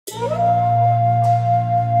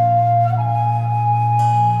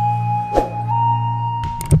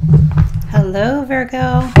Hello,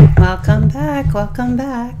 Virgo. Welcome back. Welcome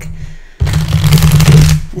back.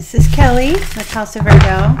 This is Kelly with House of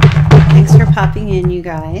Virgo. Thanks for popping in, you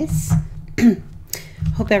guys.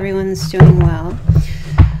 Hope everyone's doing well.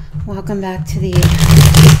 Welcome back to the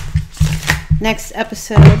next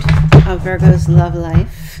episode of Virgo's Love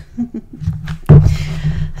Life.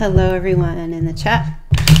 Hello, everyone in the chat.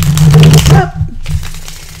 What's up?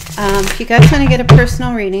 If you guys want to get a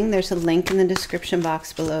personal reading, there's a link in the description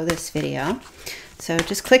box below this video. So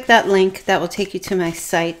just click that link. That will take you to my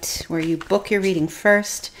site where you book your reading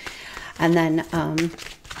first, and then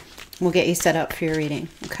we'll get you set up for your reading,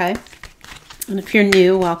 okay? And if you're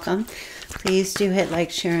new, welcome. Please do hit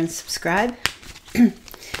like, share, and subscribe. All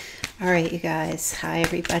right, you guys. Hi,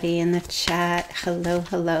 everybody in the chat. Hello,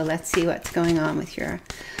 hello. Let's see what's going on with your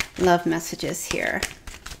love messages here.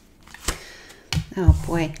 Oh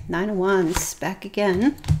boy, 9 of Wands back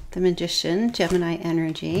again. The Magician, Gemini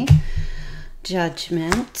energy,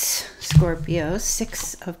 Judgment, Scorpio,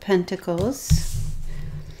 6 of Pentacles.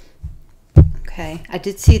 Okay, I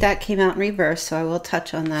did see that came out in reverse, so I will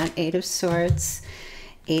touch on that. 8 of Swords,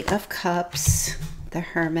 8 of Cups, the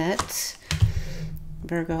Hermit,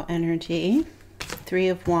 Virgo energy, 3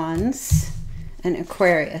 of Wands, and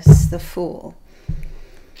Aquarius, the Fool.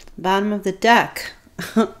 Bottom of the deck,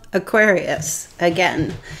 Aquarius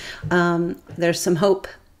again. There's some hope.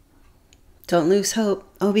 Don't lose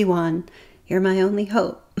hope. Obi-Wan, you're my only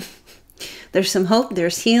hope. There's some hope.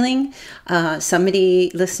 There's healing. Somebody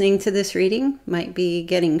listening to this reading might be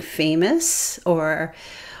getting famous, or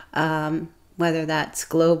whether that's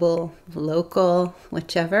global, local,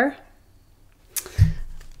 whichever.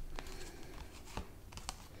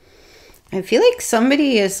 I feel like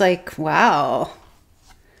somebody is like, wow,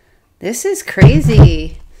 this is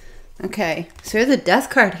crazy. Okay, so the Death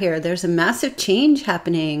card here. There's a massive change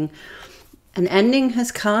happening. An ending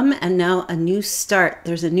has come, and now a new start.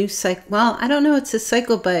 There's a new cycle. Well, I don't know it's a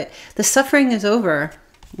cycle, but the suffering is over,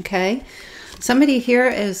 okay? Somebody here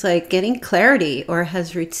is like getting clarity, or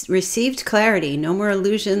has received clarity. No more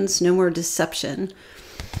illusions, no more deception.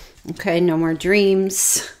 Okay, no more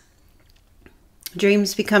dreams.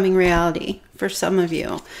 Dreams becoming reality for some of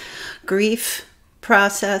you. Grief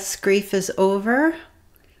process, grief is over.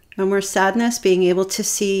 No more sadness, being able to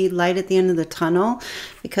see light at the end of the tunnel.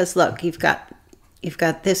 Because look, you've got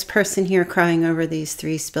this person here crying over these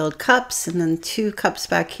 3 spilled cups, and then 2 cups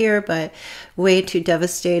back here, but way too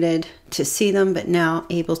devastated to see them, but now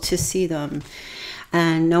able to see them.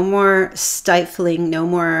 And no more stifling, no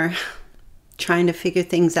more trying to figure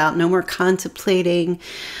things out, no more contemplating.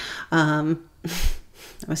 I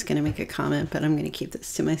was going to make a comment, but I'm going to keep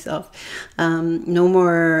this to myself. No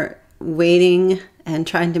more waiting and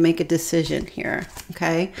trying to make a decision here,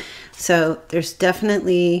 okay? So there's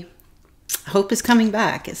definitely hope is coming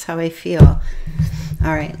back, is how I feel.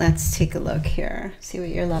 All right, let's take a look here. See what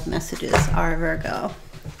your love messages are, Virgo.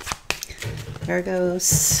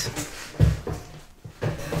 Virgos.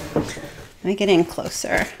 Let me get in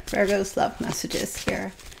closer. Virgo's love messages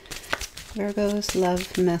here. Virgo's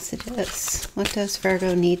love messages. What does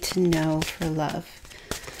Virgo need to know for love?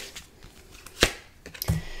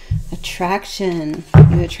 Attraction.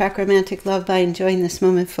 You attract romantic love by enjoying this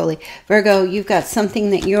moment fully. Virgo, you've got something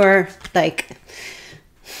that you're like...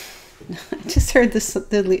 I just heard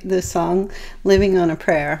the song Living on a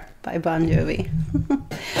Prayer by Bon Jovi.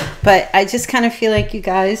 But I just kind of feel like you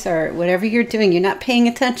guys are, whatever you're doing, you're not paying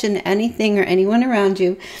attention to anything or anyone around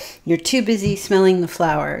you. You're too busy smelling the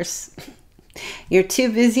flowers. You're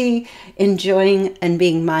too busy enjoying and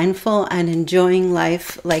being mindful and enjoying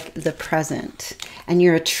life like the present. And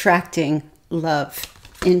you're attracting love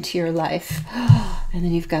into your life. And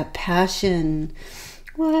then you've got passion.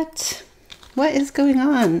 What? What is going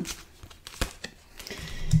on?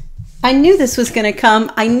 I knew this was going to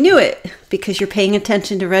come. I knew it, because you're paying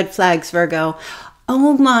attention to red flags, Virgo.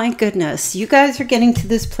 Oh my goodness. You guys are getting to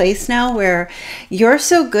this place now where you're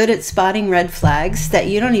so good at spotting red flags that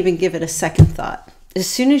you don't even give it a second thought. As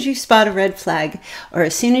soon as you spot a red flag, or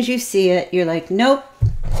as soon as you see it, you're like, nope,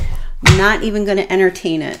 not even going to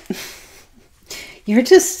entertain it. You're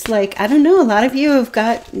just like, I don't know, a lot of you have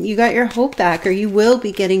got your hope back, or you will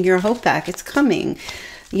be getting your hope back. It's coming.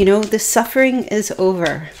 You know, the suffering is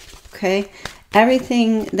over, okay?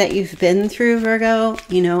 Everything that you've been through, Virgo,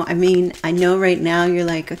 you know, I mean, I know right now you're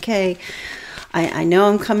like, okay, I know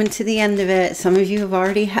I'm coming to the end of it. Some of you have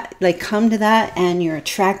already come to that, and you're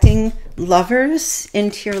attracting lovers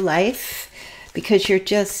into your life because you're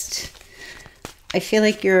just, I feel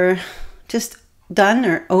like you're just done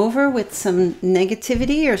or over with some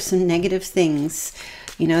negativity or some negative things.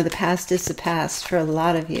 You know, the past is the past for a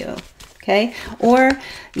lot of you. Okay. Or,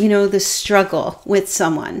 you know, the struggle with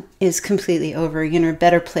someone is completely over. You're in a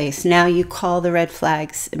better place. Now you call the red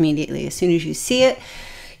flags immediately. As soon as you see it,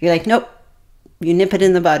 you're like, nope. You nip it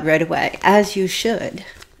in the bud right away, as you should.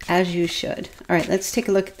 As you should. All right, let's take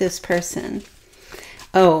a look at this person.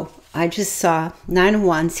 Oh, I just saw 9 of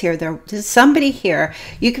Wands here. There's somebody here.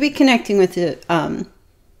 You could be connecting with a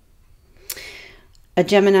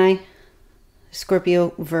Gemini,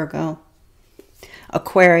 Scorpio, Virgo,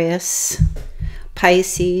 Aquarius,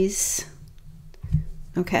 Pisces.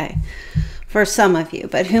 Okay. For some of you,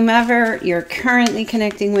 but whomever you're currently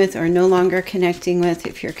connecting with or no longer connecting with,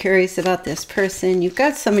 if you're curious about this person, you've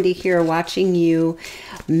got somebody here watching you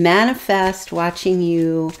manifest, watching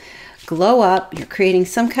you glow up. You're creating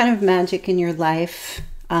some kind of magic in your life.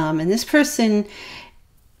 And this person,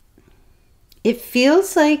 it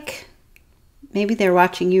feels like maybe they're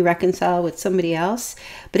watching you reconcile with somebody else,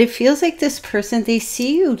 but it feels like this person, they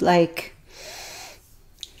see you like,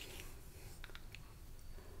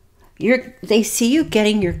 they see you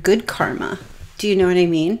getting your good karma. Do you know what I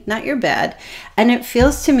mean? Not your bad. And it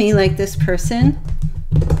feels to me like this person,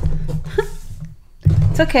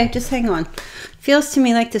 it's okay, just hang on. Feels to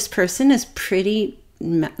me like this person is pretty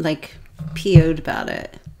like PO'd about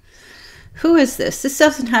it. Who is this? This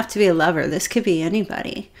doesn't have to be a lover. This could be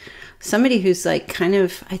anybody. Somebody who's like kind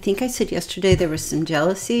of, I think I said yesterday there was some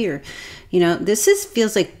jealousy, or, you know, this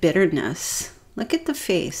feels like bitterness. Look at the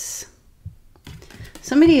face.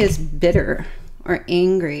 Somebody is bitter or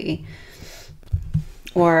angry,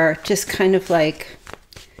 or just kind of like,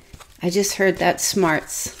 I just heard that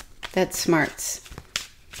smarts. That smarts.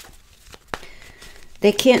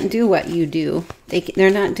 They can't do what you do. They're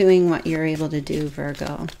not doing what you're able to do,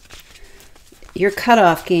 Virgo. Your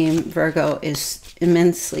cutoff game, Virgo, is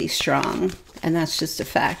immensely strong, and that's just a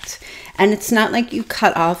fact. And it's not like you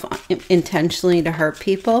cut off intentionally to hurt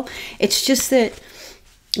people. It's just that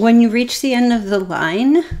when you reach the end of the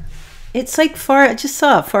line, it's like I just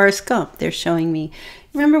saw Forrest Gump. They're showing me.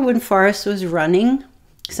 Remember when Forrest was running?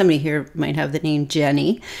 Somebody here might have the name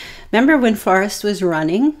Jenny. Remember when Forrest was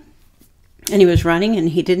running? And he was running and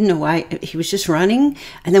he didn't know why. He was just running.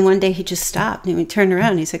 And then one day he just stopped and he turned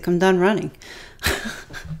around and he's like, I'm done running.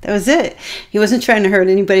 That was it. He wasn't trying to hurt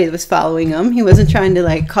anybody that was following him. He wasn't trying to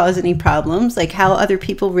like cause any problems. Like how other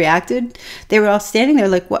people reacted, they were all standing there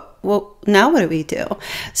like, what? Well, now what do we do?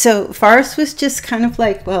 So Forrest was just kind of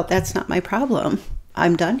like, well, that's not my problem.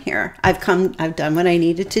 I'm done here. I've done what I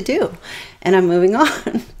needed to do, and I'm moving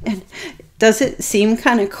on. And does it seem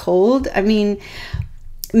kind of cold? I mean,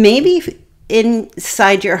 maybe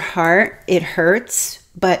inside your heart it hurts,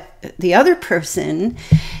 but the other person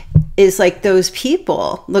is like those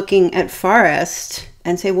people looking at Forrest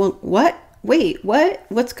and say, well, what? Wait, what?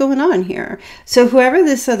 What's going on here? So whoever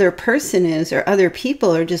this other person is, or other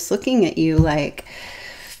people, are just looking at you like,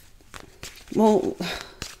 well,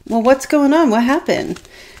 what's going on? What happened?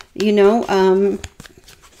 You know,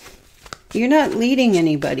 you're not leading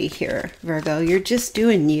anybody here, Virgo. You're just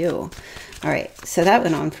doing you. All right, so that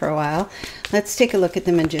went on for a while. Let's take a look at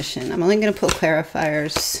the Magician. I'm only going to pull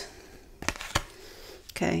clarifiers.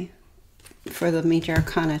 Okay. For the Major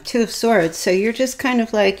Arcana, 2 of Swords. So you're just kind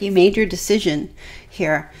of like, you made your decision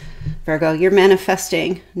here, Virgo. You're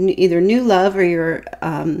manifesting either new love, or you're,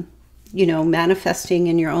 you know, manifesting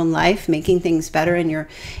in your own life, making things better in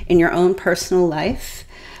your own personal life.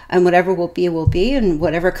 And whatever will be, and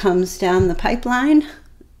whatever comes down the pipeline,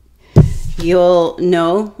 you'll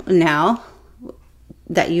know now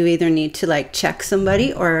that you either need to like check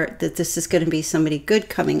somebody, or that this is going to be somebody good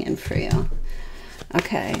coming in for you.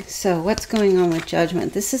 Okay, so what's going on with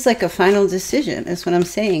Judgment? This is like a final decision, is what I'm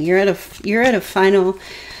saying. You're at a final,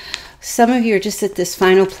 some of you are just at this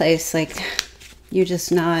final place, like you're just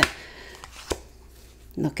not,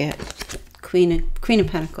 look at Queen of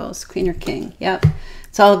Pentacles, Queen or King. Yep,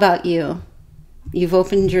 it's all about you. You've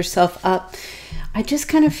opened yourself up. I just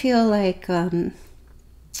kind of feel like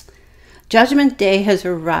Judgment Day is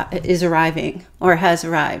arriving, or has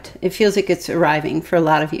arrived. It feels like it's arriving for a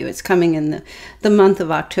lot of you. It's coming in the month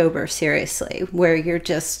of October, seriously, where you're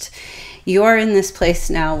in this place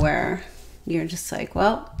now where you're just like,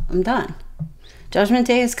 well, I'm done. Judgment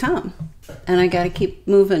Day has come, and I got to keep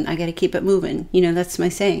moving. I got to keep it moving. You know, that's my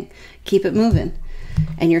saying. Keep it moving.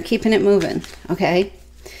 And you're keeping it moving, okay?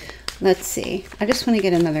 Let's see. I just want to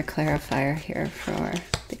get another clarifier here for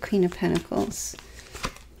the Queen of Pentacles.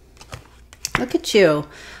 Look at you.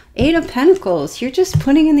 8 of Pentacles. You're just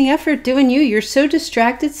putting in the effort, doing you. You're so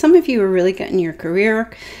distracted. Some of you are really getting your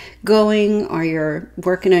career going, or you're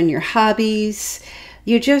working on your hobbies.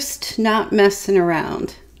 You're just not messing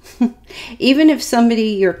around. Even if somebody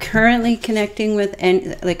you're currently connecting with,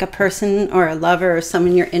 and like a person or a lover or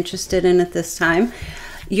someone you're interested in at this time,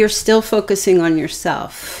 you're still focusing on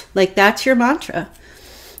yourself. Like, that's your mantra.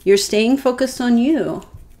 You're staying focused on you.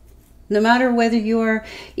 No matter whether you're,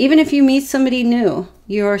 even if you meet somebody new,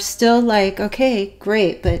 you're still like, okay,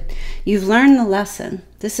 great, but you've learned the lesson.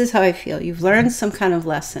 This is how I feel. You've learned some kind of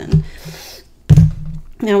lesson.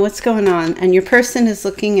 Now, what's going on? And your person is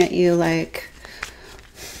looking at you like,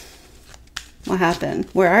 what happened?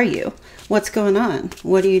 Where are you? What's going on?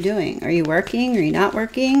 What are you doing? Are you working? Are you not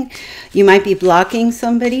working? You might be blocking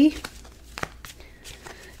somebody.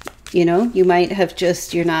 You know, you might have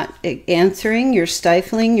just, you're not answering, you're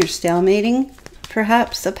stifling, you're stalemating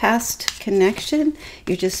perhaps a past connection.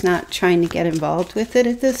 You're just not trying to get involved with it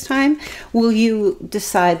at this time. Will you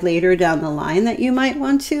decide later down the line that you might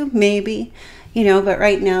want to? Maybe, you know, but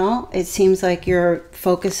right now it seems like your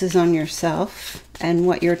focus is on yourself and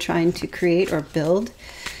what you're trying to create or build.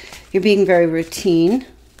 You're being very routine.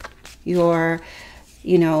 You're,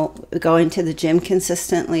 you know, going to the gym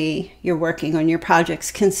consistently. You're working on your projects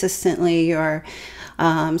consistently. You're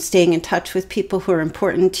staying in touch with people who are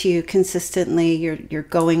important to you consistently. You're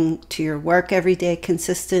going to your work every day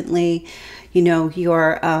consistently. You know,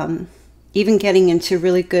 you're even getting into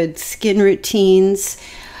really good skin routines.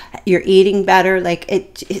 You're eating better. Like,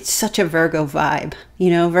 it's such a Virgo vibe. You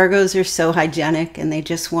know, Virgos are so hygienic and they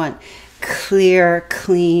just want clear,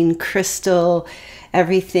 clean, crystal,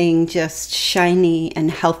 everything just shiny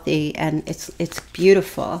and healthy, and it's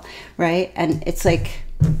beautiful, right? And it's like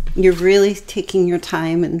you're really taking your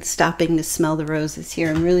time and stopping to smell the roses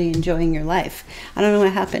here and really enjoying your life. I don't know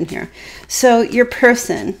what happened here. So your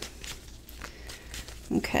person,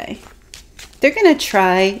 okay, they're gonna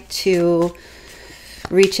try to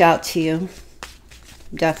reach out to you.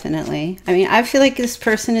 Definitely. I mean, I feel like this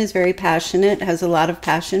person is very passionate, has a lot of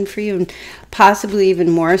passion for you, and possibly even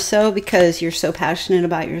more so because you're so passionate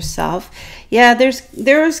about yourself. Yeah,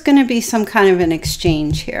 there's going to be some kind of an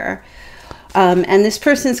exchange here. And this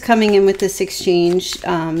person's coming in with this exchange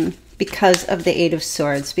because of the Eight of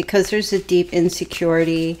Swords, because there's a deep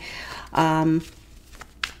insecurity or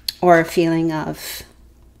a feeling of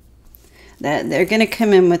that they're going to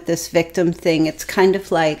come in with this victim thing. It's kind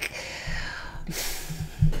of like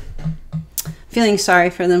feeling sorry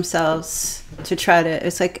for themselves to try to,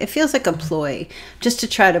 it's like, it feels like a ploy just to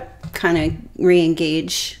try to kind of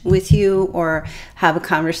re-engage with you or have a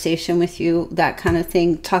conversation with you, that kind of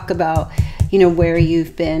thing. Talk about, you know, where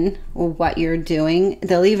you've been or what you're doing.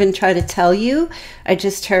 They'll even try to tell you, I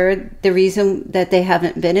just heard the reason that they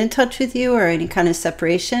haven't been in touch with you or any kind of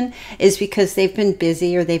separation is because they've been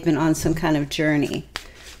busy or they've been on some kind of journey.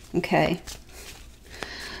 Okay.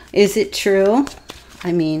 Is it true?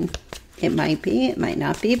 I mean, it might be, it might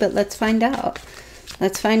not be, but let's find out.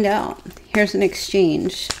 Let's find out. Here's an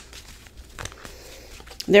exchange.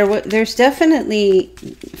 There's definitely,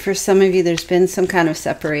 for some of you, there's been some kind of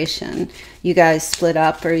separation. You guys split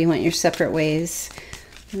up or you went your separate ways.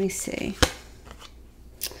 Let me see.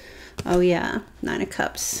 Oh yeah, Nine of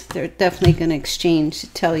Cups. They're definitely going to exchange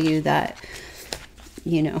to tell you that,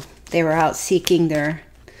 you know, they were out seeking their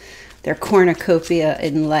cornucopia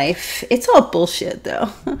in life. It's all bullshit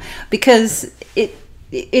though, because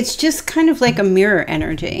it's just kind of like a mirror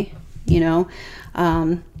energy, you know,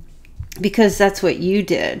 because that's what you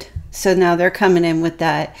did. So now they're coming in with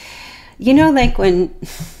that, you know, like when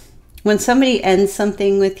somebody ends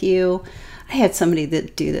something with you. I had somebody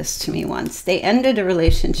that do this to me once. They ended a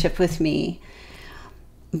relationship with me,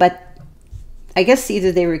 but I guess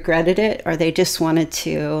either they regretted it or they just wanted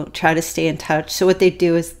to try to stay in touch. So what they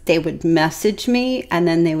do is they would message me and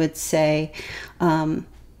then they would say, oh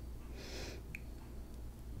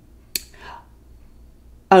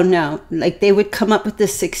no, like they would come up with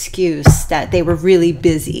this excuse that they were really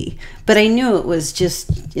busy. But I knew it was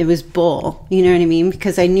bull, you know what I mean?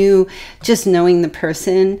 Because I knew, just knowing the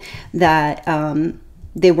person, that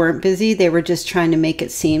they weren't busy. They were just trying to make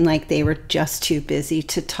it seem like they were just too busy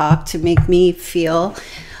to talk, to make me feel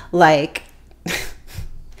like,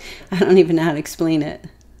 I don't even know how to explain it.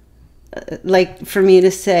 Like for me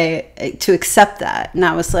to say, to accept that. And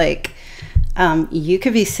I was like, you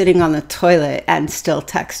could be sitting on the toilet and still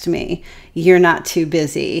text me. You're not too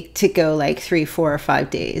busy to go like 3, 4, or 5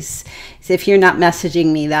 days. So if you're not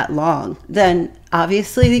messaging me that long, then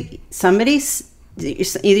obviously somebody's,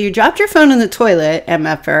 either you dropped your phone in the toilet,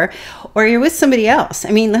 MFR, or you're with somebody else.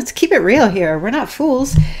 I mean, let's keep it real here. We're not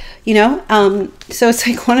fools, you know? So it's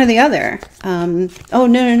like one or the other. Oh,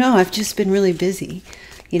 no, I've just been really busy,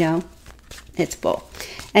 you know? It's bull.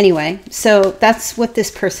 Anyway, so that's what this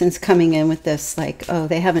person's coming in with, this like, oh,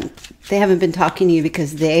 they haven't been talking to you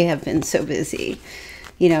because they have been so busy,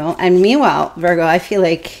 you know. And meanwhile, Virgo, I feel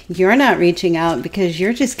like you're not reaching out because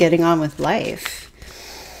you're just getting on with life.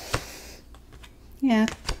 Yeah,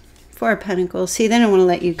 Four of Pentacles. See, they don't want to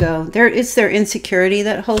let you go. It's their insecurity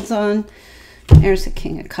that holds on. There's the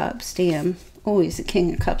King of Cups. Damn, always the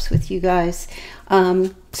King of Cups with you guys.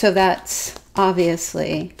 So that's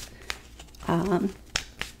obviously,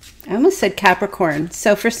 I almost said Capricorn.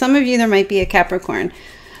 So for some of you, there might be a Capricorn,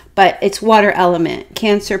 but it's water element.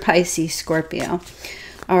 Cancer, Pisces, Scorpio.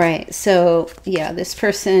 All right. So yeah, this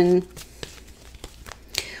person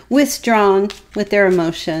withdrawn with their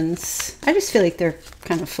emotions. I just feel like they're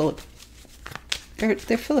kind of full of,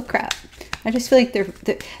 they're full of crap. I just feel like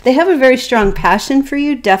they have a very strong passion for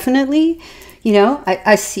you. Definitely. You know,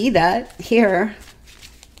 I see that here.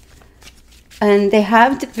 And they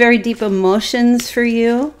have very deep emotions for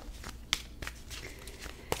you.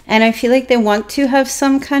 And I feel like they want to have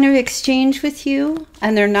some kind of exchange with you,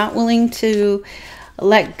 and they're not willing to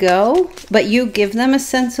let go, but you give them a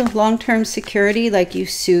sense of long-term security, like you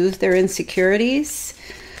soothe their insecurities,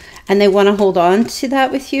 and they want to hold on to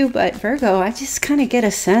that with you. But Virgo, I just kind of get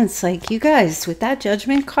a sense like you guys with that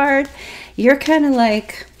Judgment card, you're kind of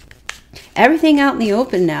like everything out in the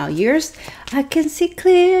open now. I can see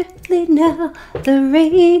clearly now, the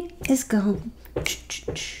rain is gone.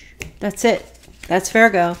 That's it. That's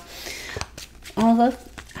Virgo.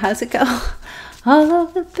 How's it go? All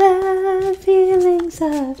of the bad feelings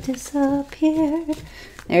have disappeared.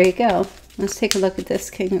 There you go. Let's take a look at this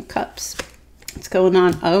King of Cups. What's going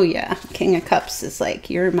on? Oh yeah, King of Cups is like,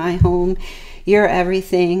 you're my home, you're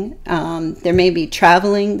everything. There may be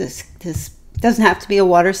traveling. This doesn't have to be a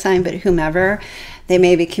water sign, but whomever. They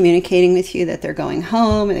may be communicating with you that they're going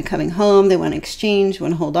home and they're coming home. They want to exchange,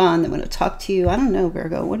 want to hold on, they want to talk to you. I don't know,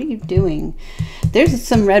 Virgo. What are you doing? There's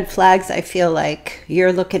some red flags I feel like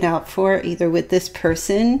you're looking out for, either with this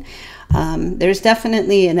person. There's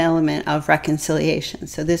definitely an element of reconciliation.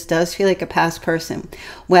 So this does feel like a past person,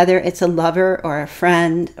 whether it's a lover or a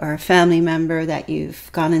friend or a family member that you've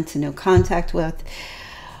gone into no contact with.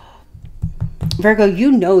 Virgo,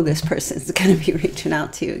 you know this person is going to be reaching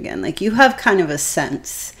out to you again. Like, you have kind of a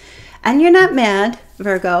sense. And you're not mad,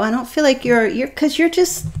 Virgo. I don't feel like because you're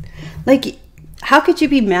just, like, how could you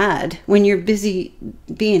be mad when you're busy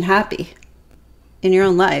being happy in your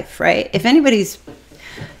own life, right? If anybody's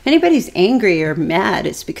angry or mad,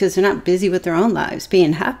 it's because they're not busy with their own lives,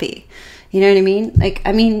 being happy. You know what I mean? Like,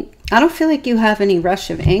 I don't feel like you have any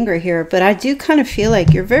rush of anger here, but I do kind of feel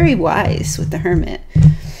like you're very wise with the Hermit.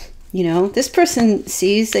 You know, this person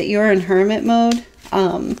sees that you're in hermit mode,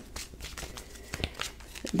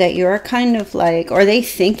 that you're kind of like, or they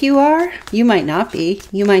think you are. You might not be.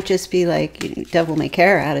 You might just be like, devil may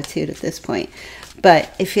care attitude at this point.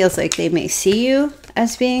 But it feels like they may see you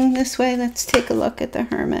as being this way. Let's take a look at the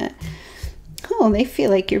Hermit. Oh, they feel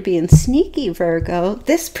like you're being sneaky, Virgo.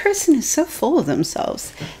 This person is so full of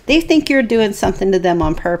themselves. They think you're doing something to them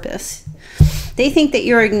on purpose. They think that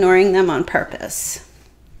you're ignoring them on purpose.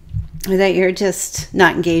 Or that you're just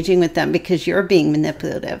not engaging with them because you're being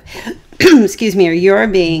manipulative. Excuse me, or you're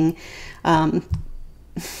being,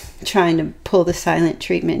 trying to pull the silent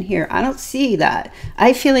treatment here. I don't see that.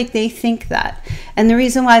 I feel like they think that. And the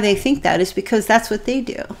reason why they think that is because that's what they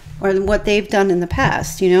do, or what they've done in the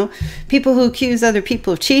past. You know, people who accuse other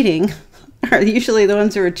people of cheating are usually the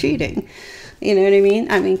ones who are cheating. You know what I mean?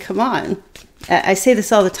 I mean, come on. I say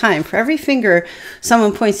this all the time. For every finger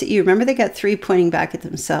someone points at you, remember they got 3 pointing back at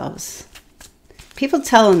themselves. People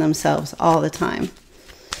telling themselves all the time.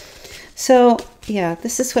 So yeah,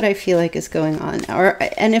 this is what I feel like is going on.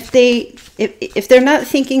 And if they're not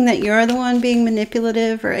thinking that you're the one being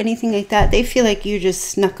manipulative or anything like that, they feel like you just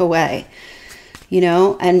snuck away. You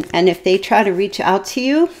know, and if they try to reach out to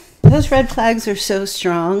you, those red flags are so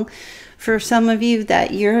strong for some of you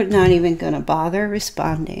that you're not even going to bother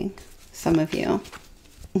responding. Some of you.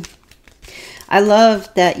 I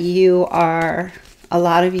love that a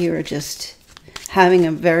lot of you are just having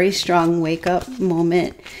a very strong wake up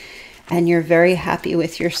moment, and you're very happy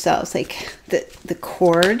with yourselves. Like the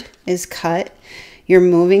cord is cut. You're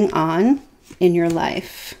moving on in your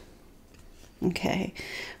life. Okay.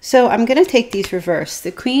 So I'm going to take these reverse.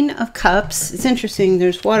 The Queen of Cups. It's interesting.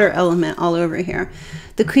 There's water element all over here.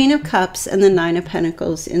 The Queen of Cups and the Nine of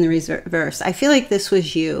Pentacles in the reverse. I feel like this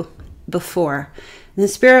was you before. And the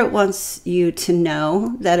Spirit wants you to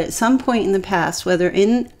know that at some point in the past, whether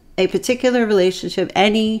in a particular relationship,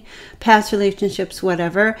 any past relationships,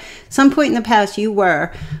 whatever, some point in the past you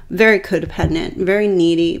were very codependent, very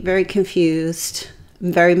needy, very confused,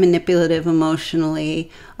 very manipulative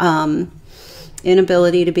emotionally,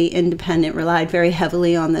 inability to be independent, relied very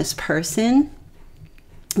heavily on this person,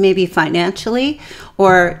 maybe financially,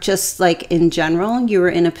 or just like in general, you were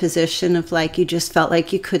in a position of like, you just felt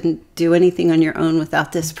like you couldn't do anything on your own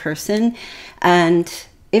without this person. And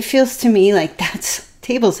it feels to me like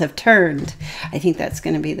tables have turned. I think that's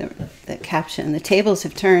going to be the caption. The tables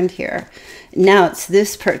have turned here. Now it's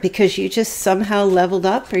this because you just somehow leveled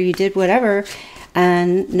up or you did whatever.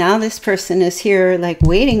 And now this person is here like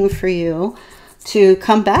waiting for you to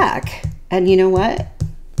come back. And you know what?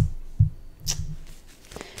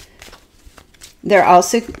 They're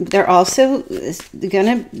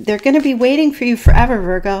gonna be waiting for you forever,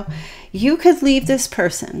 Virgo. You could leave this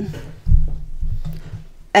person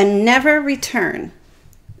and never return,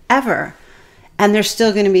 ever, and they're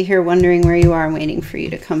still going to be here wondering where you are and waiting for you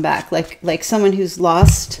to come back, like someone who's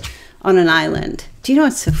lost on an island. Do you know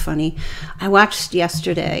what's so funny? I watched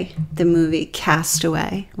yesterday the movie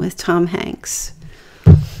Castaway with Tom Hanks,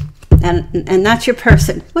 and that's your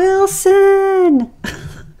person, Wilson.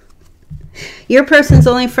 Your person's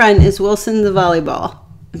only friend is Wilson the volleyball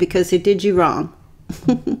because they did you wrong.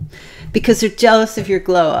 Because they're jealous of your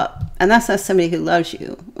glow up. And that's not somebody who loves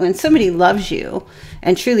you. When somebody loves you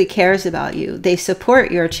and truly cares about you, they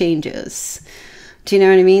support your changes. Do you know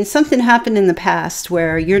what I mean? Something happened in the past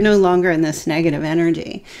where you're no longer in this negative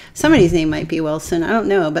energy. Somebody's name might be Wilson. I don't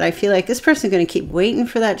know. But I feel like this person's going to keep waiting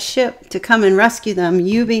for that ship to come and rescue them,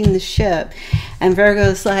 you being the ship. And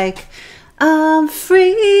Virgo's like, I'm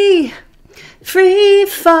free. Free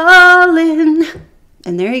falling.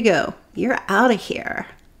 And there you go. You're out of here.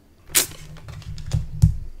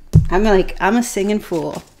 I'm a singing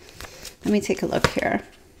fool. Let me take a look here.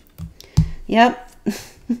 Yep.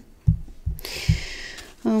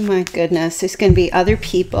 Oh my goodness. There's going to be other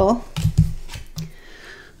people.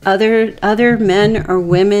 Other men or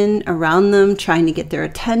women around them trying to get their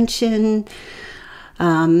attention.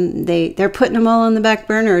 They're putting them all on the back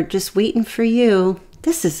burner, just waiting for you.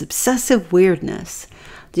 This is obsessive weirdness.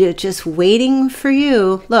 They're just waiting for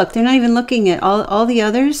you. Look, they're not even looking at all the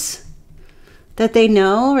others that they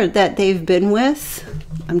know or that they've been with.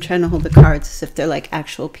 I'm trying to hold the cards as if they're like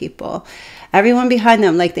actual people. Everyone behind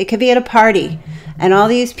them, like they could be at a party and all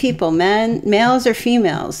these people, males or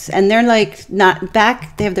females, and they're like not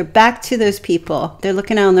back. They have their back to those people. They're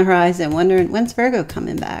looking out on the horizon wondering, when's Virgo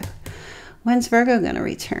coming back? When's Virgo going to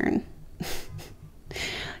return?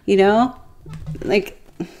 You know? Like,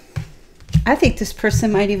 I think this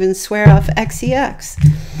person might even swear off XEX.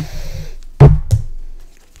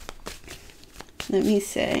 Let me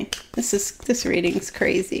see. This reading's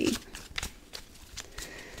crazy.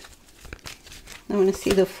 I want to see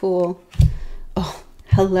the Fool. Oh,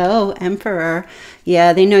 hello, Emperor.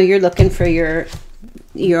 Yeah, they know you're looking for your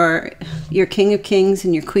King of Kings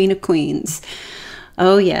and your Queen of Queens.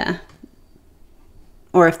 Oh yeah.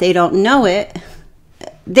 Or if they don't know it,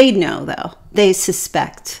 they know though. They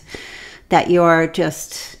suspect that you're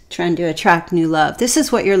just trying to attract new love. This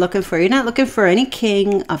is what you're looking for. You're not looking for any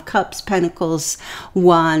King of Cups, Pentacles,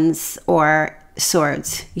 Wands, or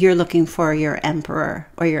Swords. You're looking for your Emperor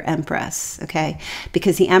or your Empress, okay?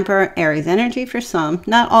 Because the Emperor, Aries energy for some.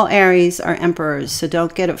 Not all Aries are Emperors, so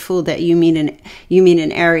don't get it fooled that you mean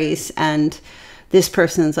an Aries and this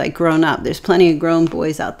person's like grown up. There's plenty of grown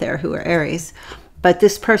boys out there who are Aries. But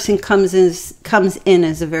this person comes in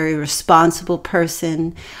as a very responsible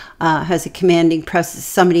person, has a commanding presence,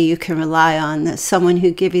 somebody you can rely on, someone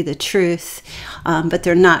who give you the truth, but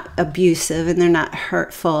they're not abusive and they're not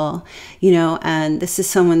hurtful, you know, and this is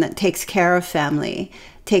someone that takes care of family,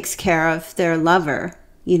 takes care of their lover,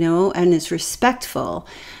 you know, and is respectful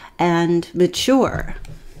and mature.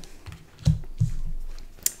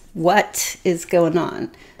 What is going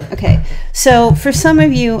on? Okay, so for some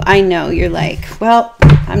of you, I know you're like, well,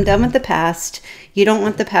 I'm done with the past. You don't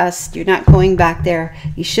want the past. You're not going back there.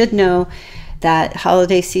 You should know that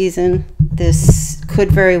holiday season, this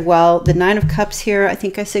could very well, the Nine of Cups here, I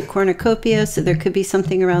think I said cornucopia, so there could be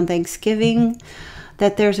something around Thanksgiving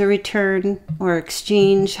that there's a return or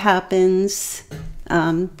exchange happens.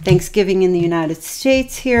 Thanksgiving in the United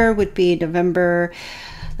States here would be November,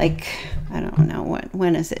 like, I don't know,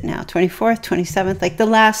 when is it now? 24th, 27th, like the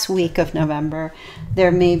last week of November,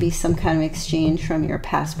 there may be some kind of exchange from your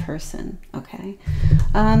past person, okay?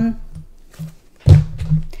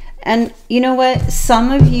 And you know what?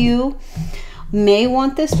 Some of you may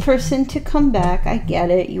want this person to come back. I get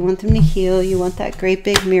it. You want them to heal. You want that great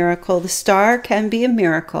big miracle. The star can be a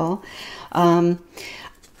miracle. And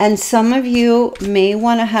some of you may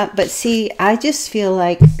want to have, but see, I just feel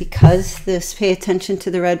like because this pay attention to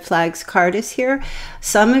the red flags card is here,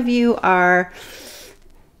 some of you are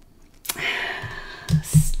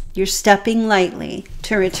you're stepping lightly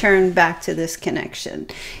to return back to this connection.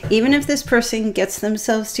 Even if this person gets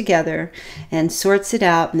themselves together and sorts it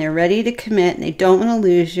out and they're ready to commit and they don't want to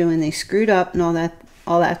lose you and they screwed up and all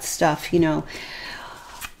that stuff, you know,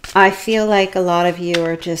 I feel like a lot of you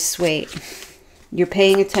are just, wait, you're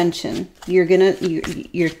paying attention. You're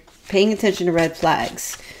paying attention to red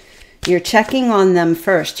flags. You're checking on them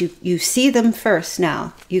first. You see them first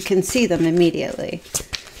now. You can see them immediately.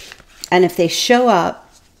 And if they show up,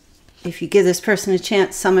 if you give this person a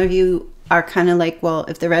chance, some of you are kind of like, well,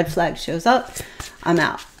 if the red flag shows up, I'm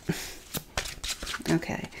out.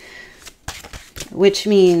 Okay. Which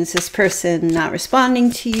means this person not responding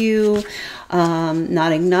to you,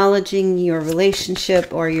 not acknowledging your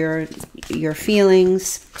relationship or your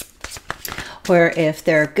feelings, or if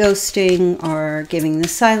they're ghosting or giving the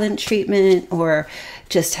silent treatment or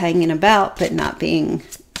just hanging about but not being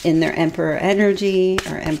in their emperor energy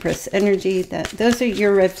or empress energy. Those are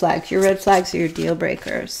your red flags. Your red flags are your deal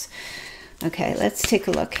breakers. Okay, let's take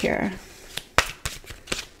a look here.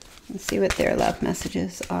 Let's see what their love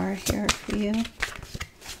messages are here for you.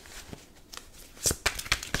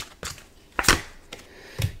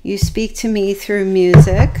 You speak to me through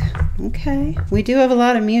music. Okay, we do have a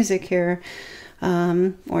lot of music here.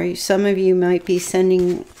 Or some of you might be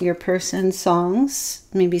sending your person songs,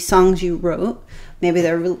 maybe songs you wrote. Maybe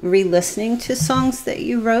they're re-listening to songs that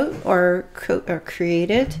you wrote or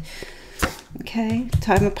created. Okay,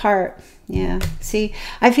 time apart. Yeah, see,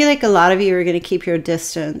 I feel like a lot of you are going to keep your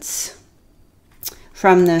distance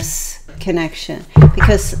from this connection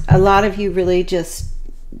because a lot of you really just,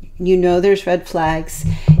 you know, there's red flags.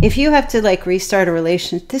 If you have to like restart a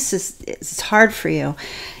relationship, it's hard for you.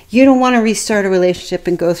 You don't want to restart a relationship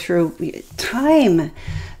and go through time.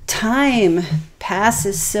 Time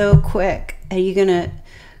passes so quick. Are you going to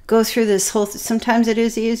go through this whole... Sometimes it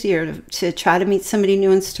is easier to try to meet somebody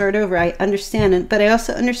new and start over. I understand it. But I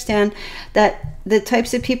also understand that the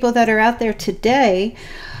types of people that are out there today,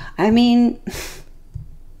 I mean...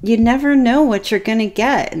 you never know what you're going to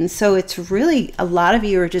get. And so it's really, a lot of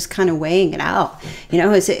you are just kind of weighing it out. You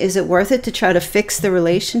know, is it worth it to try to fix the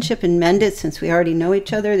relationship and mend it since we already know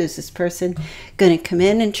each other? Is this person going to come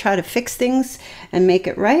in and try to fix things and make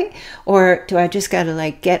it right? Or do I just got to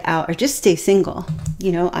like get out or just stay single?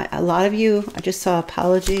 You know, a lot of you, I just saw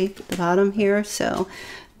apology at the bottom here. So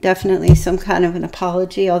definitely some kind of an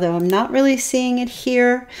apology, although I'm not really seeing it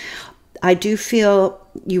here. I do feel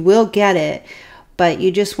you will get it. But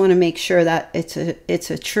you just want to make sure that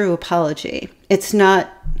it's a true apology. It's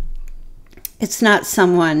not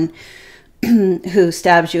someone who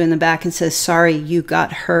stabs you in the back and says, sorry, you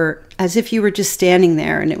got hurt, as if you were just standing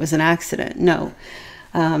there and it was an accident. No.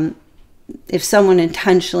 If someone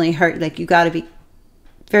intentionally hurt, like, you got to be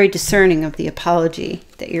very discerning of the apology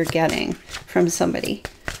that you're getting from somebody.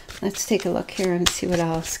 Let's take a look here and see what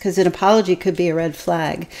else, because an apology could be a red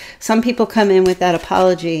flag. Some people come in with that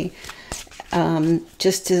apology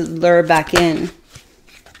just to lure back in.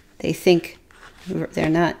 They think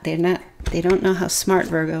they don't know how smart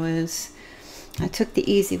Virgo is. I took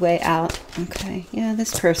the easy way out. Okay, yeah,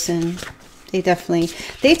 this person, they took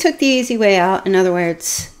the easy way out. In other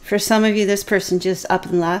words, for some of you, this person just up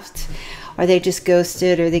and left, or they just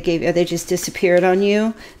ghosted, or they just disappeared on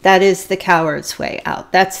you. That is the coward's way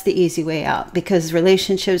out. That's the easy way out. Because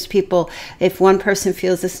relationships, people, if one person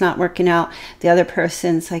feels it's not working out, the other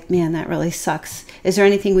person's like, man, that really sucks. Is there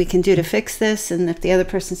anything we can do to fix this? And if the other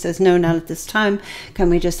person says, no, not at this time, can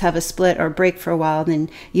we just have a split or break for a while? Then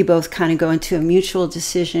you both kind of go into a mutual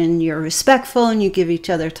decision. You're respectful and you give each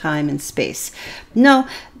other time and space. No,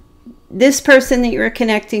 this person that you were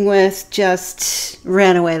connecting with just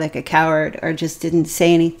ran away like a coward, or just didn't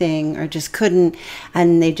say anything, or just couldn't,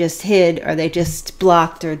 and they just hid, or they just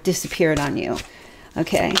blocked or disappeared on you.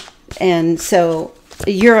 Okay, and so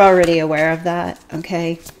you're already aware of that.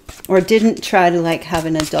 Okay, or didn't try to like have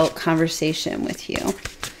an adult conversation with you.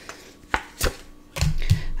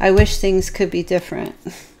 I wish things could be different.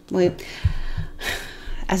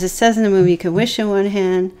 As it says in the movie, you can wish in one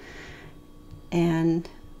hand and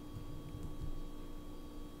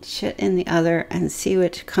shit in the other and see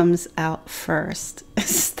which comes out first.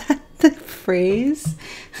 Is that the phrase?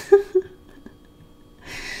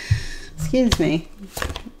 Excuse me.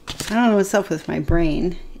 I don't know what's up with my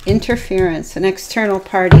brain. Interference. An external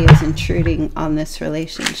party is intruding on this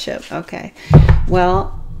relationship. Okay.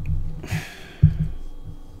 Well,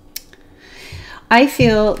 I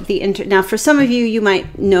feel now for some of you, you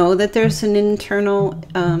might know that there's an internal,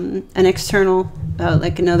 an external,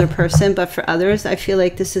 like another person, but for others, I feel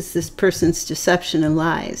like this is this person's deception and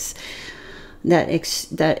lies that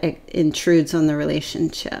intrudes on the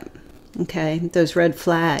relationship. Okay, those red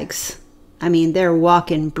flags. I mean, they're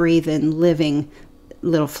walking, breathing, living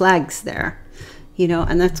little flags there. You know,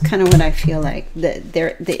 and that's kind of what I feel like.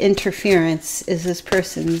 The interference is this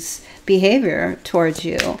person's behavior towards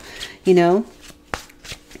you. You know,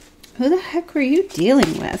 who the heck were you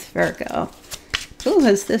dealing with, Virgo? Who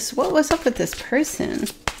was this? What was up with this person?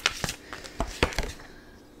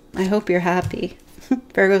 I hope you're happy.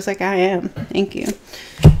 Virgo's like, I am. Thank you.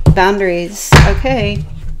 Boundaries. Okay.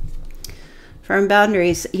 Firm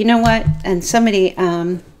boundaries. You know what? And somebody,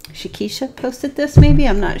 Shakisha posted this maybe?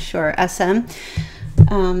 I'm not sure. SM.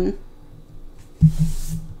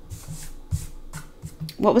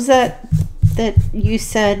 What was that you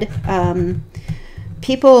said?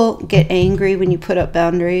 People get angry when you put up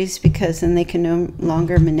boundaries because then they can no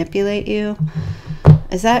longer manipulate you.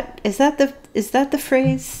 Is that the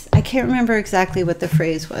phrase? I can't remember exactly what the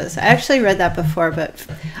phrase was. I actually read that before, but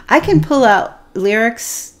I can pull out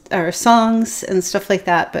lyrics or songs and stuff like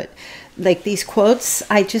that, but like these quotes,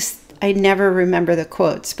 I never remember the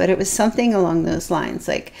quotes, but it was something along those lines.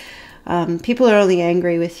 Like, people are only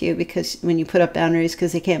angry with you because when you put up boundaries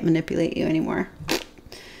because they can't manipulate you anymore.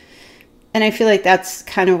 And I feel like that's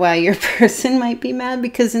kind of why your person might be mad,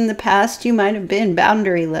 because in the past you might have been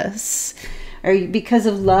boundaryless, or because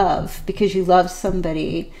of love, because you love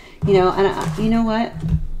somebody, you know. And you know what?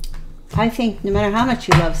 I think no matter how much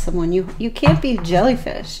you love someone, you can't be a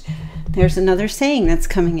jellyfish. There's another saying that's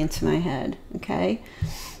coming into my head, okay?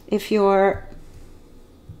 If you're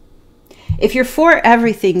for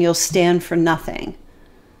everything, you'll stand for nothing.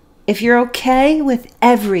 If you're okay with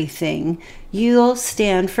everything, you'll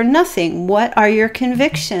stand for nothing. What are your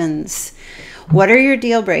convictions? What are your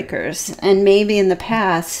deal breakers? And maybe in the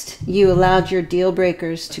past, you allowed your deal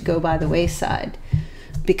breakers to go by the wayside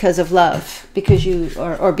because of love, because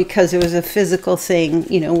or because it was a physical thing,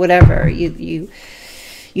 you know, whatever. You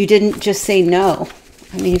didn't just say no.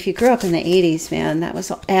 I mean, if you grew up in the 80s, man, that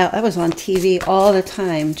was on TV all the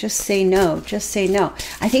time. Just say no. Just say no.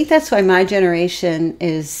 I think that's why my generation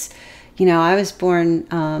is, you know, I was born,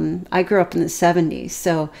 I grew up in the 70s.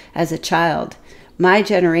 So as a child, my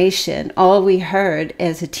generation, all we heard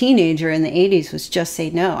as a teenager in the 80s was just say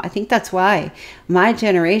no. I think that's why my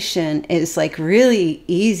generation is like really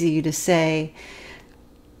easy to say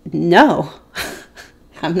no.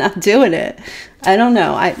 I'm not doing it. I don't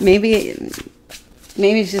know.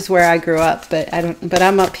 Maybe it's just where I grew up, but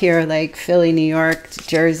I'm up here like Philly, New York,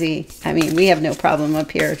 Jersey. I mean, we have no problem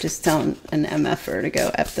up here just telling an MFer to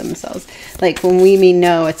go F themselves. Like when we mean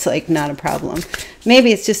no, it's like not a problem.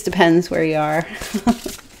 Maybe it just depends where you are.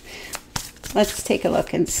 Let's take a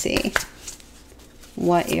look and see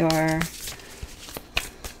what your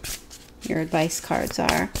advice cards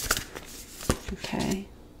are. Okay.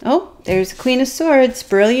 Oh, there's Queen of Swords.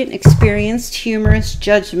 Brilliant, experienced, humorous,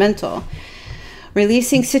 judgmental.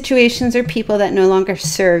 Releasing situations or people that no longer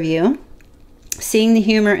serve you. Seeing the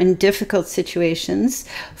humor in difficult situations.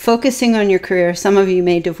 Focusing on your career. Some of you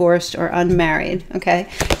may be divorced or unmarried. Okay.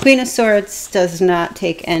 Queen of Swords does not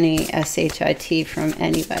take any SHIT from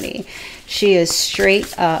anybody. She is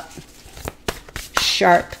straight up,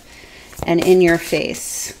 sharp, and in your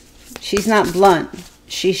face. She's not blunt.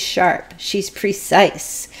 She's sharp. She's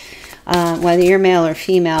precise. Whether you're male or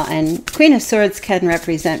female, and Queen of Swords can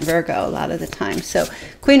represent Virgo a lot of the time. So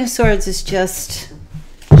Queen of Swords is just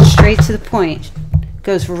straight to the point,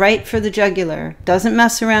 goes right for the jugular, doesn't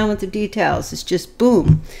mess around with the details. It's just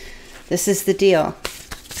boom, this is the deal.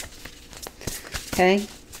 Okay.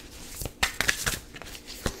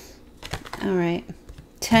 All right.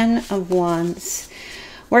 10 of Wands.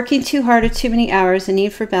 Working too hard or too many hours, a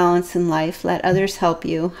need for balance in life. Let others help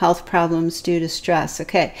you. Health problems due to stress.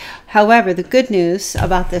 Okay. However, the good news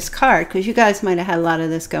about this card, because you guys might have had a lot of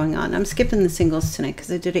this going on. I'm skipping the singles tonight because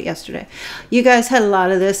I did it yesterday. You guys had a lot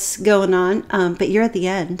of this going on, but you're at the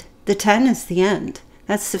end. The 10 is the end.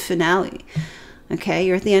 That's the finale. Okay.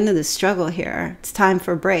 You're at the end of the struggle here. It's time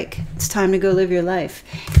for a break. It's time to go live your life.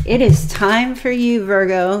 It is time for you,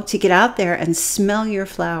 Virgo, to get out there and smell your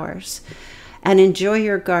flowers. And enjoy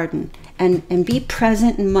your garden, and be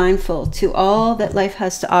present and mindful to all that life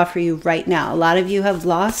has to offer you right now. A lot of you have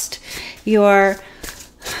lost your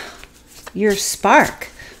spark.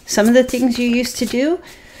 Some of the things you used to do,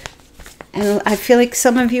 and I feel like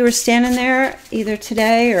some of you are standing there either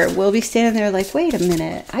today or will be standing there like, wait a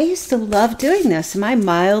minute, I used to love doing this. Am I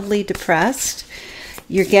mildly depressed?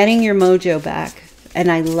 You're getting your mojo back. And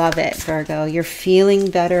I love it, Virgo. You're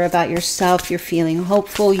feeling better about yourself. You're feeling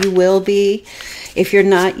hopeful. You will be. If you're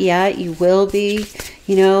not yet, you will be.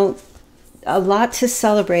 You know, a lot to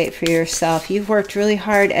celebrate for yourself. You've worked really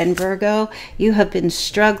hard, and Virgo, you have been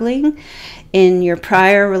struggling in your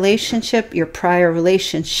prior relationship, your prior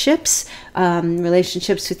relationships,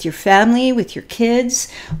 relationships with your family, with your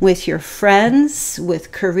kids, with your friends,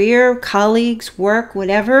 with career, colleagues, work,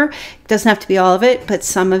 whatever. It doesn't have to be all of it, but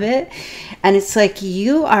some of it. And it's like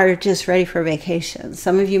you are just ready for vacation.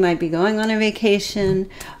 Some of you might be going on a vacation.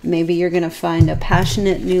 Maybe you're going to find a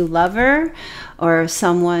passionate new lover or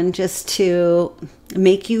someone just to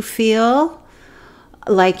make you feel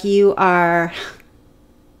like you are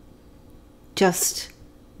just,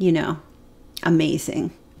 you know,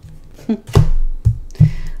 amazing.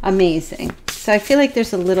 Amazing. So I feel like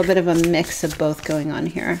there's a little bit of a mix of both going on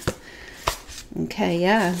here. Okay,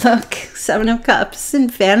 yeah, look, 7 of Cups in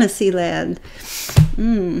fantasy land.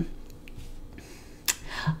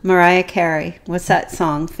 Mariah Carey, what's that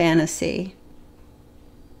song? Fantasy.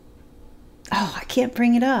 Oh, I can't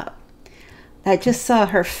bring it up. I just saw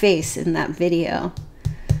her face in that video.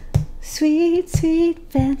 Sweet, sweet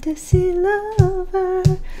fantasy lover.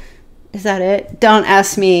 Is that it? Don't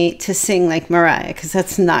ask me to sing like Mariah, because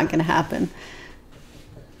that's not going to happen.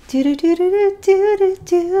 Do do do do do do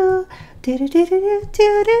do. Do, do, do, do,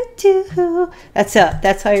 do, do, do. That's it.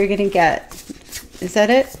 That's all you're going to get. Is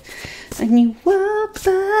that it? And you walk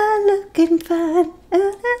by looking fine.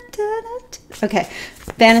 Okay.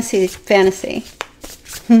 Fantasy. Fantasy.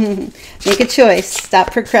 Make a choice.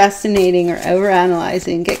 Stop procrastinating or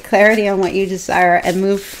overanalyzing. Get clarity on what you desire and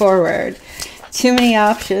move forward. Too many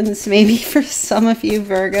options. Maybe for some of you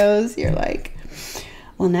Virgos, you're like,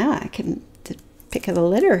 well, now I can pick of the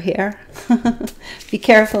litter here. Be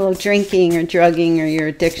careful of drinking or drugging or your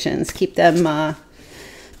addictions. Keep them,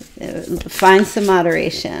 find some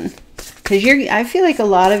moderation. Because I feel like a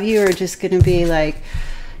lot of you are just going to be like,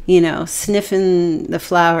 you know, sniffing the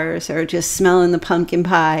flowers or just smelling the pumpkin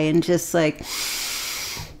pie and just like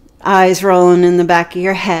eyes rolling in the back of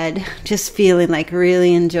your head. Just feeling like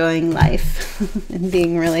really enjoying life and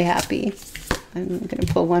being really happy. I'm going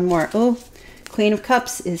to pull one more. Oh, Queen of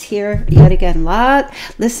Cups is here yet again.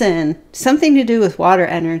 Listen, something to do with water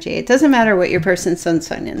energy. It doesn't matter what your person's sun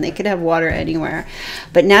sign in. They could have water anywhere.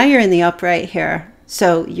 But now you're in the upright here.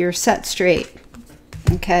 So you're set straight.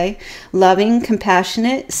 Okay? Loving,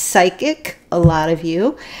 compassionate, psychic, a lot of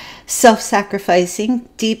you. Self-sacrificing,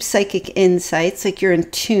 deep psychic insights, like you're in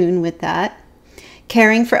tune with that.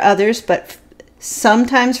 Caring for others, but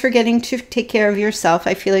sometimes forgetting to take care of yourself.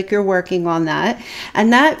 I feel like you're working on that.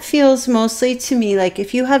 And that feels mostly to me like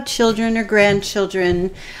if you have children or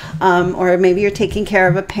grandchildren, or maybe you're taking care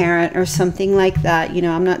of a parent or something like that. You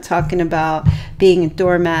know, I'm not talking about being a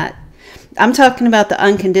doormat. I'm talking about the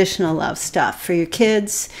unconditional love stuff for your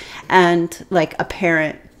kids and like a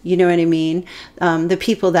parent. You know what I mean? The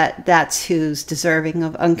people that's who's deserving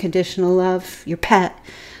of unconditional love, your pet.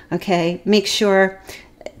 Okay, make sure.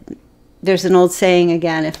 There's an old saying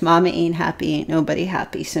again, if mama ain't happy, ain't nobody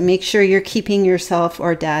happy. So make sure you're keeping yourself,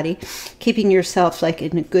 or daddy, keeping yourself like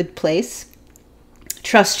in a good place.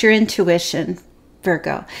 Trust your intuition,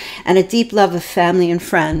 Virgo, and a deep love of family and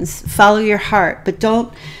friends. Follow your heart, but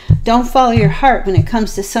don't follow your heart when it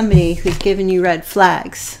comes to somebody who's giving you red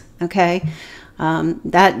flags, okay?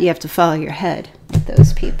 That you have to follow your head with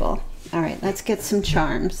those people. All right, let's get some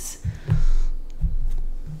charms.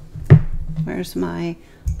 Where's my...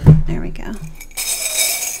 There we go. All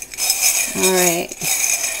right.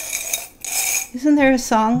 Isn't there a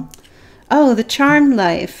song? Oh, The Charmed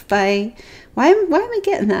Life by... Why am I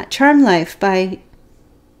getting that? Charmed Life by...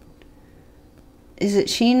 Is it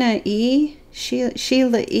Sheila E?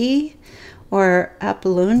 Or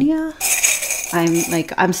Apollonia?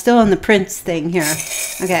 I'm still on the Prince thing here.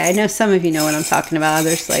 Okay, I know some of you know what I'm talking about.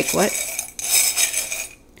 Others like, what?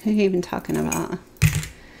 Who are you even talking about?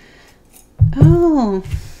 Oh...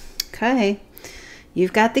 Okay,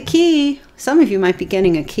 you've got the key. Some of you might be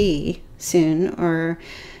getting a key soon, or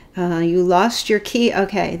you lost your key.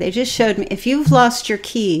 Okay, they just showed me if you've lost your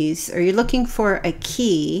keys or you're looking for a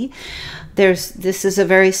key, this is a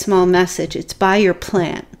very small message. It's by your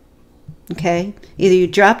plant. Okay, either you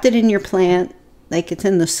dropped it in your plant, like it's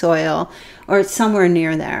in the soil, or it's somewhere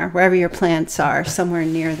near there, wherever your plants are, somewhere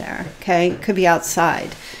near there. Okay, it could be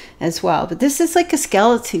outside as well, but this is like a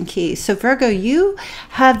skeleton key. So Virgo, you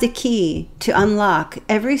have the key to unlock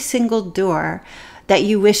every single door that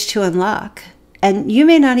you wish to unlock, and you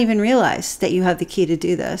may not even realize that you have the key to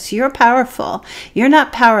do this. You're powerful. You're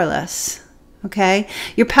not powerless. Okay,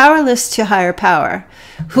 you're powerless to higher power,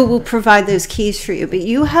 who will provide those keys for you, but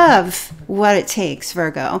you have what it takes,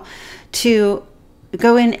 Virgo, to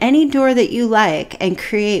go in any door that you like and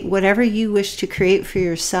create whatever you wish to create for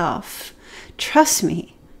yourself. Trust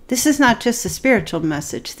me. This is not just a spiritual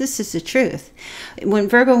message. This is the truth.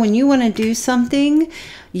 Virgo, when you want to do something,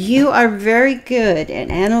 you are very good at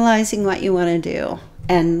analyzing what you want to do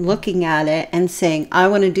and looking at it and saying, I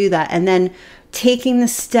want to do that. And then taking the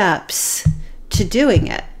steps to doing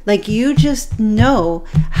it. Like, you just know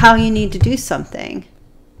how you need to do something.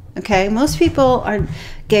 Okay, most people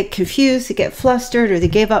get confused, they get flustered, or they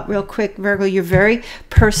give up real quick. Virgo, you're very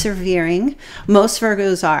persevering. Most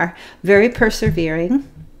Virgos are very persevering.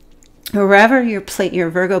 Wherever your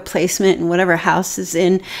Virgo placement in whatever house is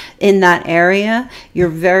in that area, you're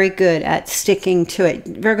very good at sticking to it.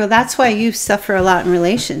 Virgo, that's why you suffer a lot in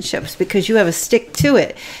relationships, because you have a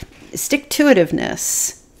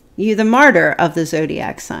stick-to-itiveness. You're the martyr of the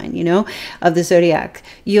zodiac sign, you know, of the zodiac.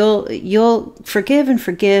 You'll forgive,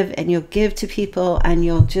 and you'll give to people, and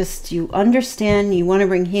you understand, you want to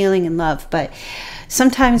bring healing and love. But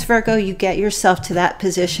sometimes, Virgo, you get yourself to that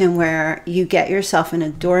position where you get yourself in a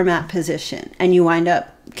doormat position, and you wind up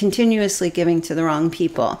continuously giving to the wrong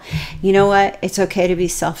people. You know what? It's okay to be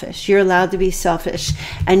selfish. You're allowed to be selfish,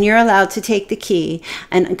 and you're allowed to take the key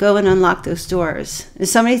and go and unlock those doors. If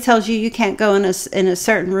somebody tells you you can't go in a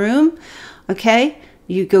certain room, okay,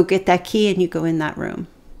 you go get that key and you go in that room.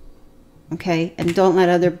 Okay, and don't let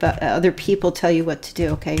other people tell you what to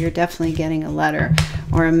do. Okay, you're definitely getting a letter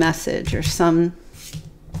or a message or some.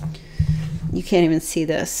 You can't even see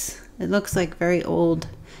this. It looks like very old.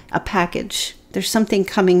 A package. There's something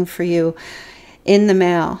coming for you in the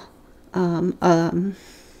mail.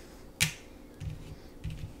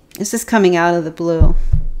 This is coming out of the blue.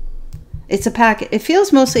 It's a packet. It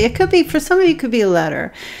feels mostly, it could be, for some of you, it could be a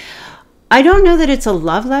letter. I don't know that it's a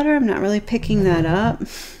love letter. I'm not really picking that up.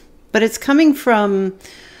 But it's coming from,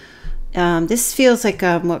 this feels like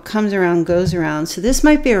what comes around goes around. So this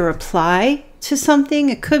might be a reply to something.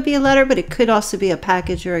 It could be a letter, but it could also be a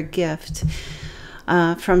package or a gift.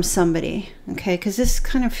 From somebody, okay, because this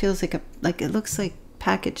kind of feels like it looks like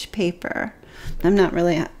packaged paper. I'm not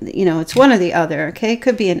really, you know, it's one or the other. Okay, it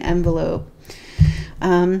could be an envelope.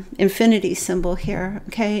 Infinity symbol here.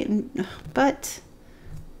 Okay, but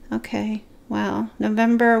okay, wow.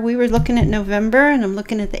 November. We were looking at November, and I'm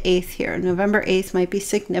looking at the 8th here. November 8th might be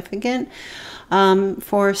significant.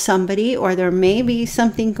 For somebody, or there may be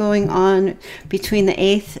something going on between the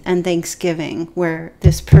 8th and Thanksgiving where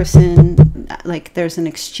this person, like, there's an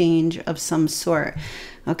exchange of some sort.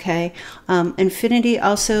 Okay, infinity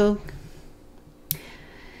also,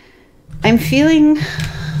 I'm feeling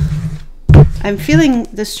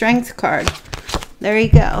the strength card. There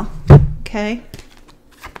you go. Okay,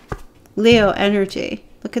 Leo energy.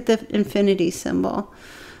 Look at the infinity symbol.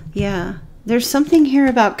 Yeah, there's something here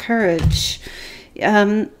about courage.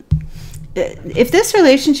 If this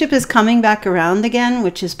relationship is coming back around again,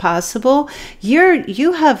 which is possible,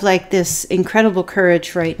 you have like this incredible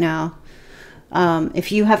courage right now.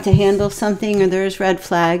 If you have to handle something or there's red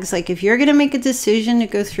flags, like if you're going to make a decision to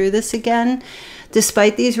go through this again,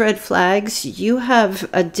 despite these red flags, you have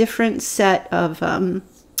a different set of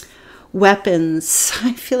weapons.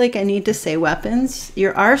 I feel like I need to say weapons.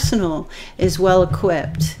 Your arsenal is well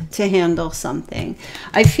equipped to handle something.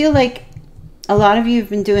 I feel like a lot of you have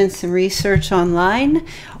been doing some research online,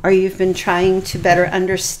 or you've been trying to better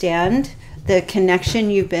understand the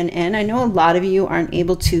connection you've been in. I know a lot of you aren't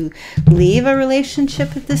able to leave a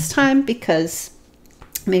relationship at this time because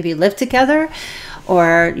maybe you live together,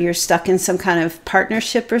 or you're stuck in some kind of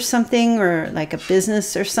partnership or something, or like a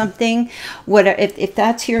business or something. If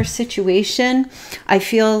that's your situation, I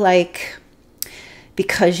feel like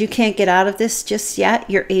because you can't get out of this just yet,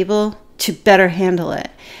 you're able to better handle it.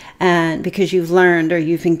 And because you've learned, or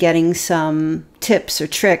you've been getting some tips or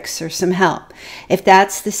tricks or some help. If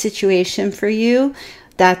that's the situation for you,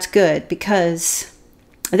 that's good, because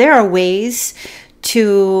there are ways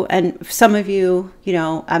to, and some of you, you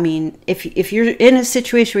know, I mean, if you're in a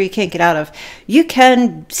situation where you can't get out of, you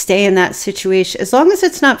can stay in that situation as long as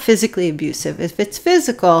it's not physically abusive. If it's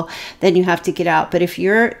physical, then you have to get out. But if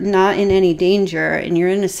you're not in any danger and you're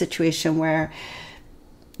in a situation where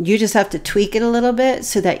you just have to tweak it a little bit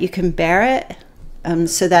so that you can bear it,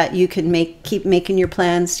 so that you can keep making your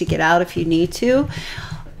plans to get out if you need to,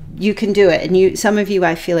 you can do it. And some of you,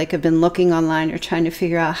 I feel like, have been looking online or trying to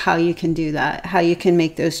figure out how you can do that, how you can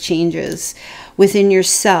make those changes within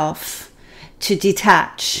yourself to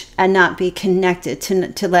detach and not be connected,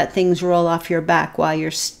 to let things roll off your back while you're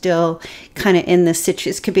still kind of in this situation.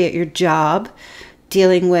 This could be at your job,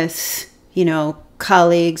 dealing with, you know,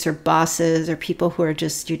 colleagues or bosses or people who are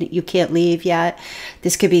just, you can't leave yet.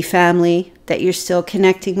 This could be family that you're still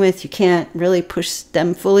connecting with. You can't really push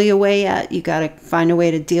them fully away yet. You got to find a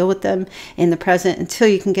way to deal with them in the present until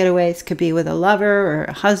you can get away. This could be with a lover or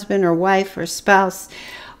a husband or wife or spouse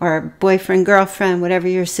or boyfriend, girlfriend, whatever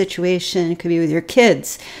your situation. It could be with your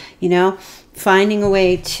kids, you know, finding a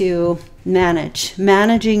way to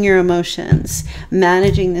managing your emotions,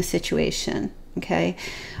 managing the situation. Okay.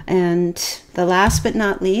 And the last but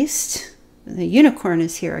not least, the unicorn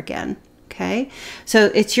is here again. Okay.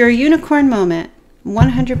 So it's your unicorn moment.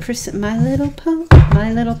 100% my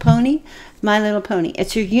little pony.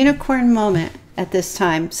 It's your unicorn moment at this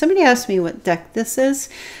time. Somebody asked me what deck this is.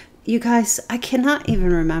 You guys, I cannot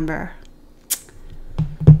even remember.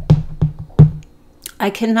 I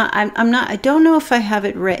don't know if I have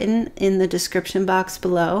it written in the description box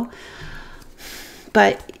below,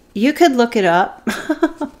 but you could look it up.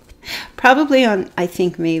 Probably on, I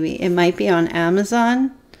think maybe it might be on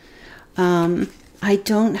Amazon. I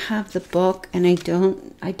don't have the book, and I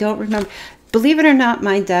don't remember. Believe it or not,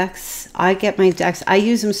 my decks, I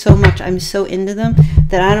use them so much, I'm so into them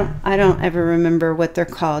that I don't ever remember what they're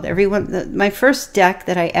called. My first deck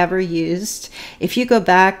that I ever used, if you go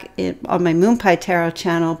back on my Moon Pie Tarot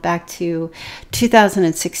channel back to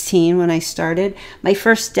 2016 when I started, my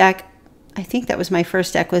first deck, I think that was my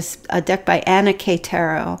first deck, was a deck by Anna K.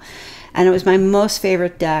 Tarot, and it was my most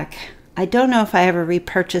favorite deck. I don't know if I ever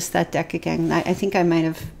repurchased that deck again. I think I might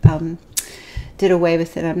have did away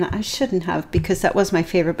with it. I shouldn't have, because that was my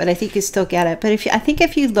favorite, but I think you still get it. But I think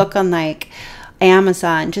if you look on like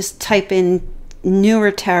Amazon, just type in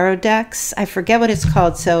newer tarot decks. I forget what it's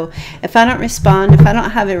called. So if I don't respond, if I don't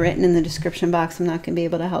have it written in the description box, I'm not going to be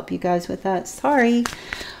able to help you guys with that. Sorry.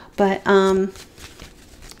 But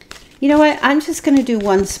you know what? I'm just going to do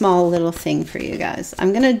one small little thing for you guys.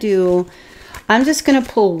 I'm just going to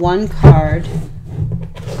pull one card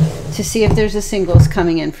to see if there's a singles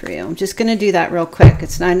coming in for you. I'm just going to do that real quick.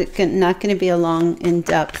 It's not going to be a long,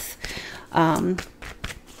 in-depth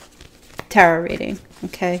tarot reading,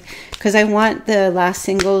 okay? Because I want the last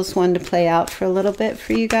singles one to play out for a little bit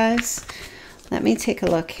for you guys. Let me take a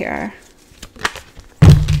look here.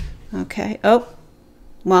 Okay. Oh,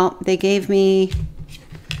 well, they gave me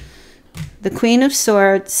the Queen of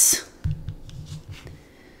Swords,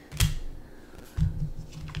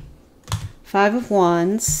 Five of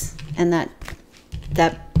Wands, and that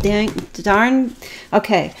darn,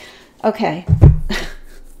 okay.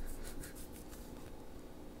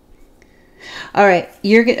 All right,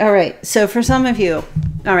 all right. So for some of you,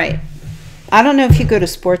 all right, I don't know if you go to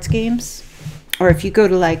sports games or if you go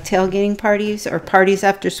to like tailgating parties or parties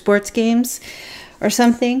after sports games or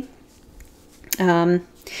something.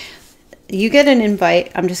 You get an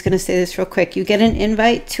invite. I'm just going to say this real quick. You get an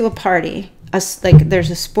invite to a party. Like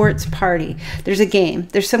there's a sports party, there's a game,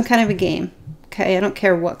 there's some kind of a game, okay? I don't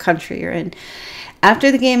care what country you're in.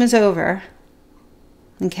 After the game is over,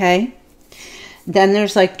 okay, then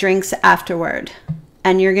there's like drinks afterward,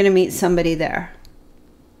 and you're going to meet somebody there,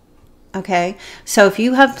 okay? So if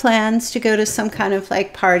you have plans to go to some kind of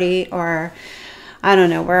like party, or I don't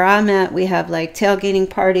know, where I'm at, we have like tailgating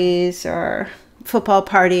parties or football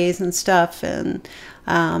parties and stuff, and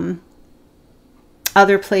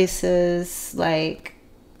other places, like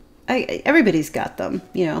everybody's got them,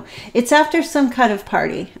 you know. It's after some kind of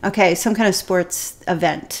party, okay, some kind of sports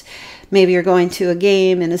event. Maybe you're going to a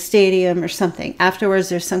game in a stadium or something. Afterwards,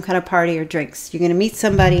 there's some kind of party or drinks. You're going to meet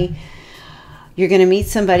somebody.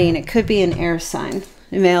 And it could be an air sign,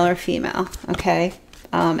 male or female, okay?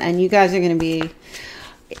 And you guys are going to be,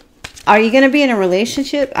 are you going to be in a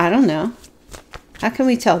relationship? I don't know. How can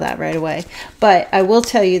we tell that right away? But I will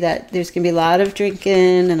tell you that there's going to be a lot of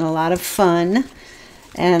drinking and a lot of fun.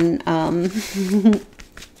 And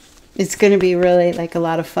it's going to be really like a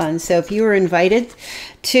lot of fun. So if you were invited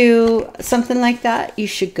to something like that, you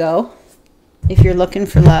should go. If you're looking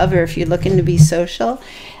for love, or if you're looking to be social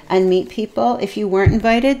and meet people. If you weren't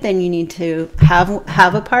invited, then you need to have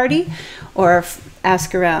a party or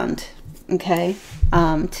ask around, okay,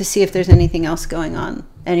 to see if there's anything else going on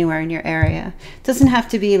anywhere in your area. It doesn't have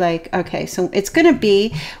to be like, okay, so it's going to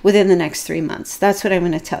be within the next 3 months. That's what I'm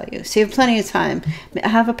going to tell you. So you have plenty of time.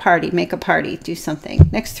 Have a party, make a party, do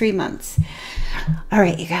something. Next 3 months. All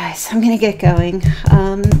right, you guys, I'm going to get going.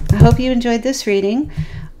 I hope you enjoyed this reading.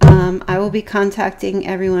 I will be contacting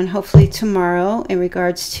everyone hopefully tomorrow in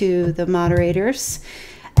regards to the moderators.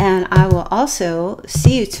 And I will also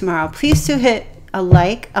see you tomorrow. Please do hit a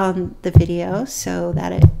like on the video so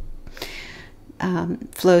that it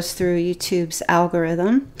flows through YouTube's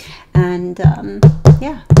algorithm. And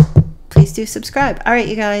yeah, please please do subscribe. All right,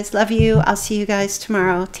 you guys. Love you. I'll see you guys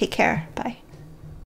tomorrow. Take care. Bye.